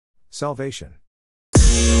Salvation.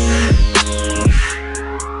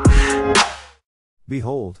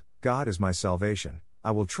 Behold, God is my salvation,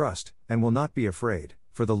 I will trust, and will not be afraid,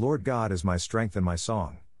 for the Lord God is my strength and my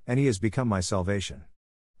song, and he has become my salvation.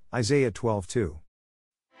 Isaiah 12:2.